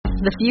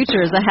The future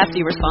is a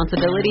hefty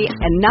responsibility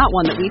and not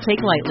one that we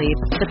take lightly.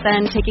 But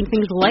then, taking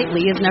things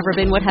lightly has never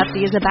been what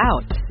Hefty is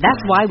about.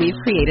 That's why we've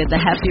created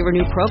the Hefty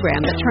Renew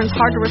program that turns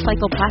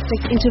hard-to-recycle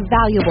plastics into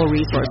valuable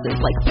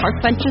resources like park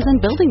benches and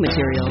building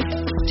materials.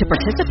 To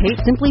participate,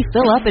 simply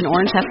fill up an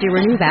orange Hefty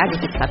Renew bag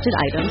with accepted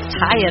items,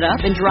 tie it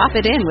up, and drop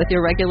it in with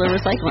your regular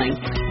recycling.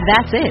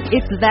 That's it.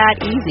 It's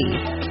that easy.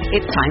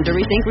 It's time to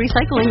rethink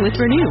recycling with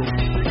Renew.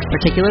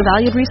 Particular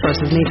valued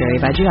resources may vary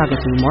by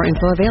geography. More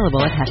info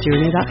available at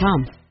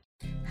heftyrenew.com.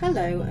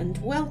 Hello and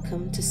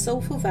welcome to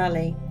Soulful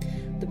Valley,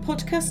 the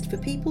podcast for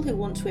people who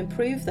want to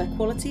improve their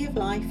quality of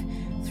life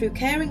through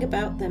caring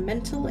about their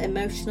mental,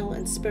 emotional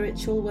and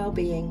spiritual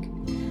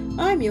well-being.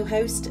 I'm your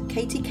host,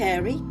 Katie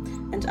Carey,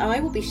 and I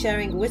will be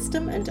sharing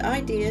wisdom and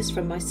ideas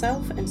from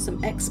myself and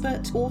some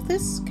expert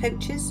authors,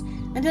 coaches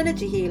and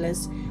energy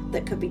healers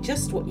that could be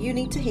just what you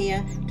need to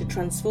hear to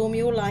transform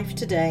your life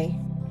today.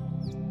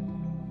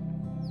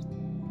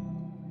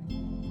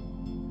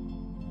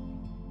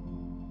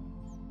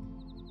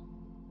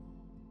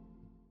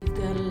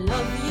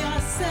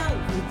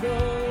 With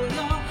all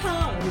your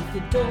heart, if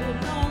you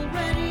don't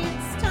already,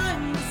 it's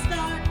time to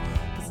start,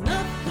 'cause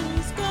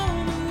nothing's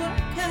gonna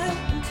work out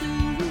until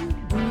you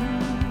do.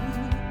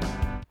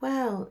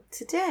 Well,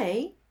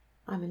 today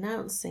I'm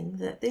announcing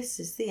that this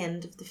is the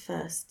end of the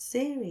first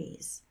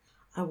series.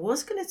 I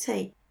was going to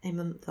take a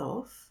month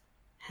off.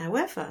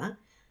 However,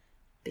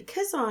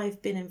 because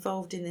I've been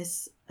involved in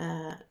this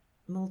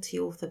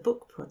multi-author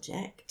book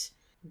project,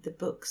 the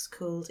book's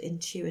called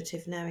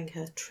Intuitive Knowing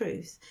Her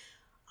Truth,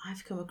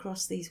 I've come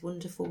across these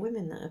wonderful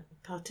women that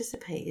have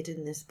participated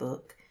in this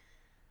book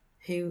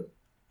who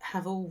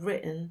have all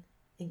written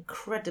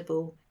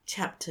incredible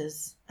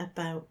chapters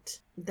about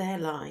their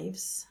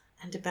lives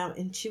and about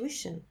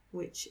intuition,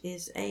 which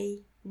is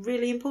a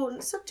really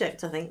important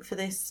subject, I think, for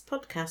this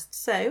podcast.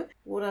 So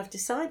what I've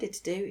decided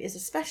to do is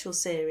a special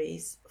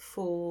series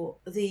for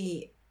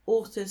the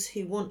authors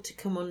who want to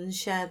come on and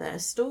share their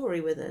story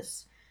with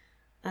us.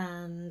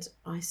 And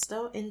I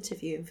start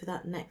interviewing for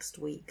that next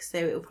week.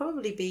 So you'll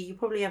probably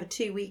have a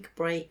 2-week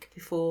break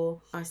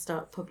before I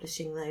start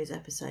publishing those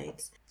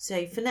episodes.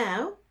 So for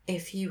now,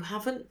 if you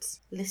haven't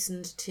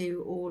listened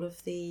to all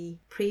of the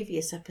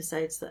previous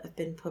episodes that have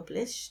been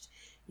published,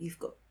 you've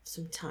got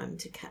some time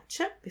to catch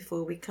up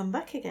before we come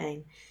back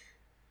again.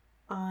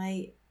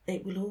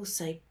 It will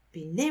also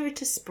be nearer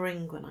to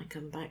spring when I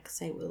come back,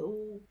 so we'll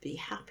all be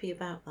happy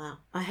about that.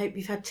 I hope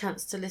you've had a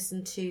chance to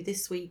listen to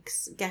this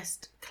week's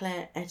guest,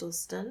 Claire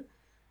Edelstone.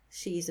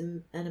 She's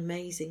an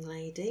amazing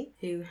lady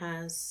who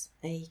has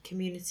a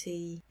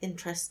community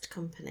interest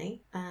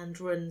company and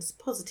runs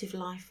positive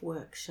life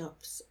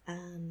workshops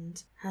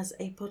and has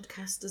a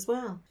podcast as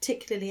well,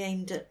 particularly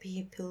aimed at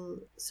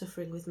people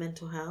suffering with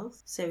mental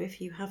health. So if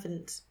you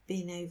haven't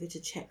been over to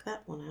check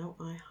that one out,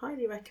 I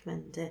highly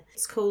recommend it.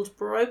 It's called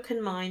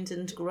Broken Mind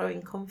and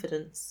Growing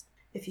Confidence.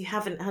 If you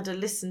haven't had a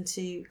listen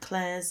to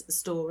Claire's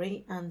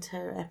story and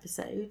her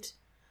episode,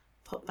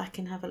 pop back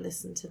and have a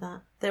listen to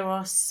that. There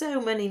are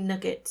so many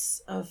nuggets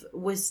of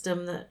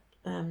wisdom that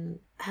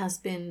has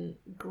been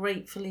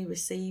gratefully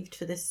received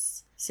for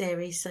this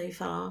series so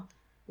far.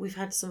 We've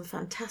had some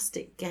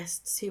fantastic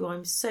guests who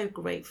I'm so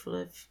grateful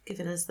have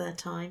given us their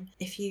time.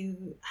 If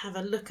you have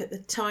a look at the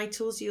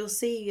titles, you'll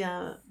see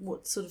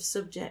what sort of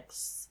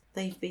subjects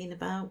they've been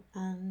about,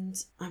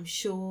 and I'm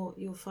sure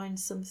you'll find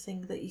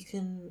something that you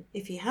can,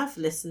 if you have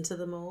listened to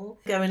them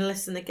all, go and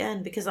listen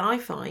again, because I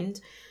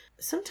find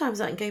sometimes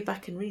I can go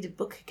back and read a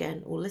book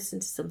again or listen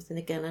to something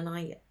again and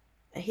I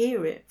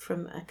hear it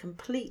from a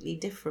completely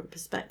different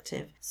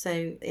perspective.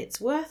 So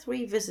it's worth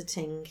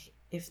revisiting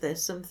if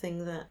there's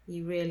something that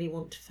you really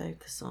want to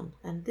focus on.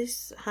 And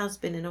this has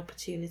been an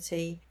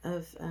opportunity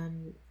of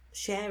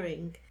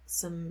sharing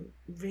some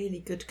really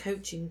good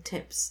coaching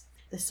tips.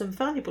 There's some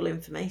valuable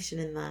information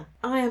in there.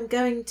 I am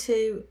going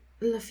to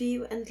love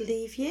you and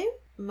leave you.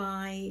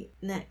 My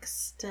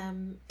next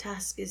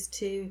task is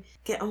to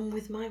get on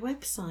with my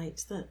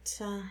website that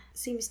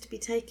seems to be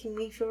taking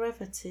me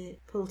forever to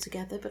pull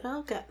together, but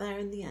I'll get there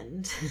in the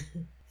end.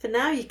 For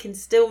now, you can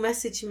still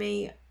message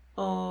me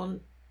on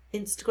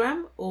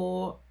Instagram,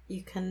 or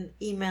you can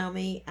email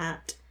me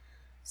at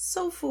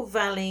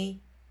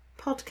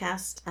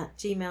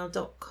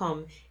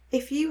soulfulvalleypodcast@gmail.com.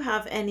 If you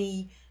have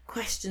any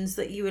questions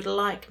that you would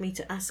like me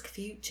to ask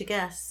future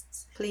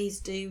guests, please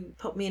do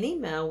pop me an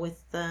email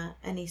with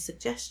any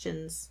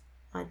suggestions.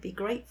 I'd be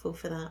grateful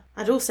for that.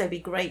 I'd also be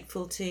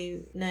grateful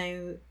to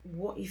know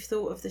what you've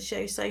thought of the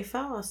show so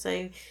far.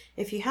 So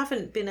if you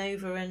haven't been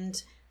over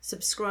and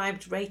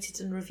subscribed, rated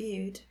and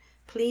reviewed,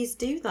 please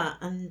do that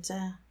and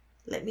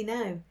let me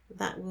know.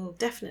 That will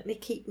definitely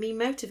keep me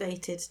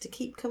motivated to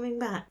keep coming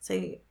back.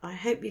 So I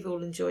hope you've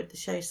all enjoyed the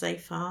show so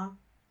far.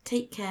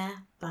 Take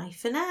care. Bye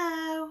for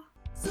now.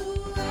 So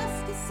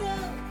ask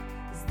yourself,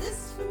 is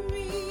this for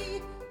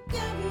me?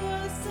 Give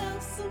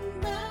yourself some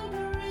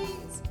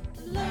boundaries.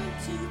 Learn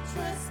to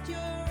trust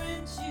your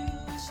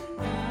intuition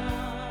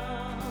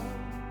now.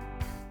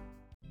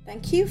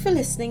 Thank you for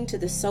listening to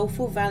the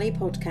Soulful Valley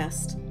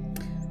podcast.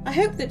 I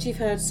hope that you've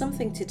heard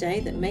something today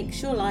that makes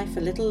your life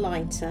a little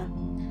lighter.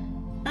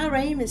 Our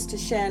aim is to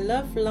share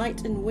love,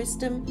 light and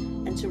wisdom,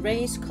 and to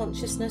raise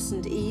consciousness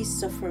and ease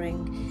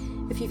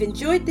suffering. If you've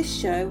enjoyed this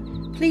show,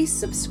 please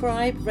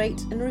subscribe,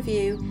 rate and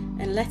review,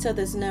 and let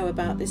others know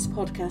about this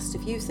podcast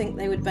if you think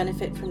they would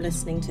benefit from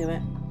listening to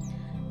it.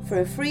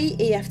 For a free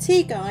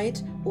EFT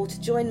guide, or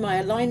to join my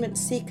Alignment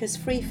Seekers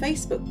free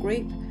Facebook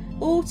group,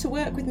 or to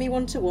work with me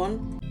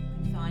one-to-one, you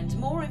can find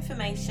more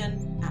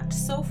information at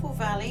Soulful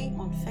Valley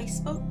on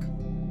Facebook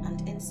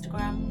and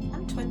Instagram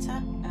and Twitter,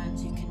 and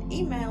you can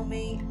email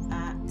me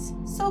at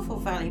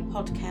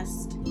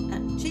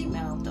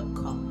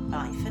soulfulvalleypodcast@gmail.com.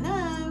 Bye for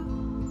now.